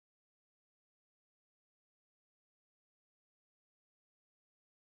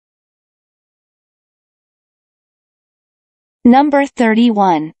Number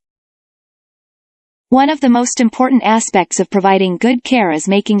 31. One of the most important aspects of providing good care is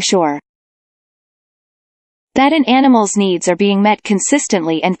making sure that an animal's needs are being met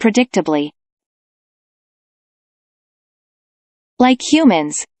consistently and predictably. Like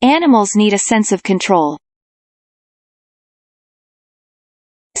humans, animals need a sense of control.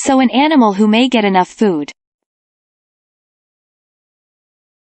 So an animal who may get enough food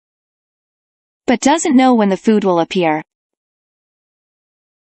but doesn't know when the food will appear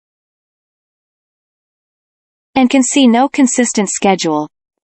and can see no consistent schedule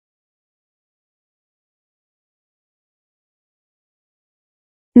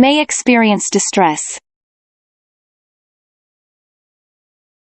may experience distress.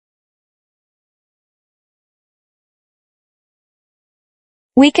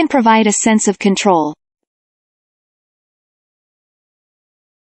 We can provide a sense of control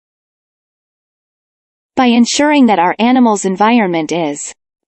by ensuring that our animal's environment is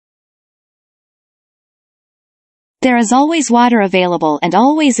there is always water available and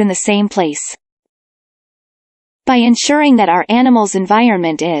always in the same place. By ensuring that our animal's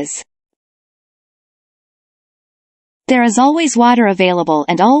environment is there is always water available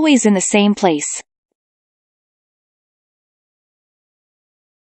and always in the same place.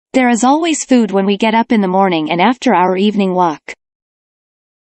 There is always food when we get up in the morning and after our evening walk.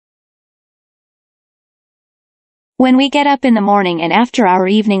 When we get up in the morning and after our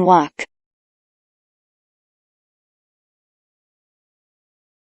evening walk.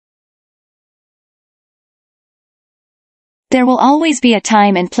 There will always be a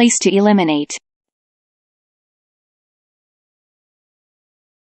time and place to eliminate.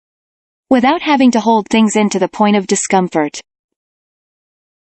 Without having to hold things in to the point of discomfort.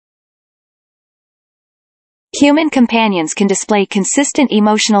 Human companions can display consistent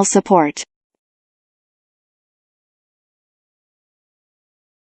emotional support.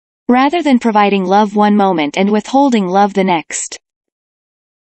 Rather than providing love one moment and withholding love the next.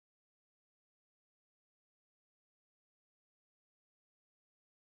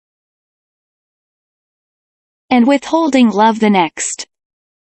 And withholding love the next.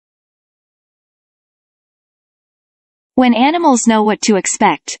 When animals know what to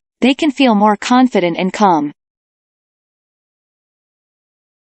expect, they can feel more confident and calm.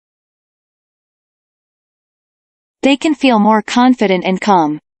 They can feel more confident and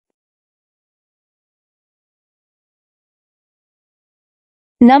calm.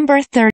 Number 30.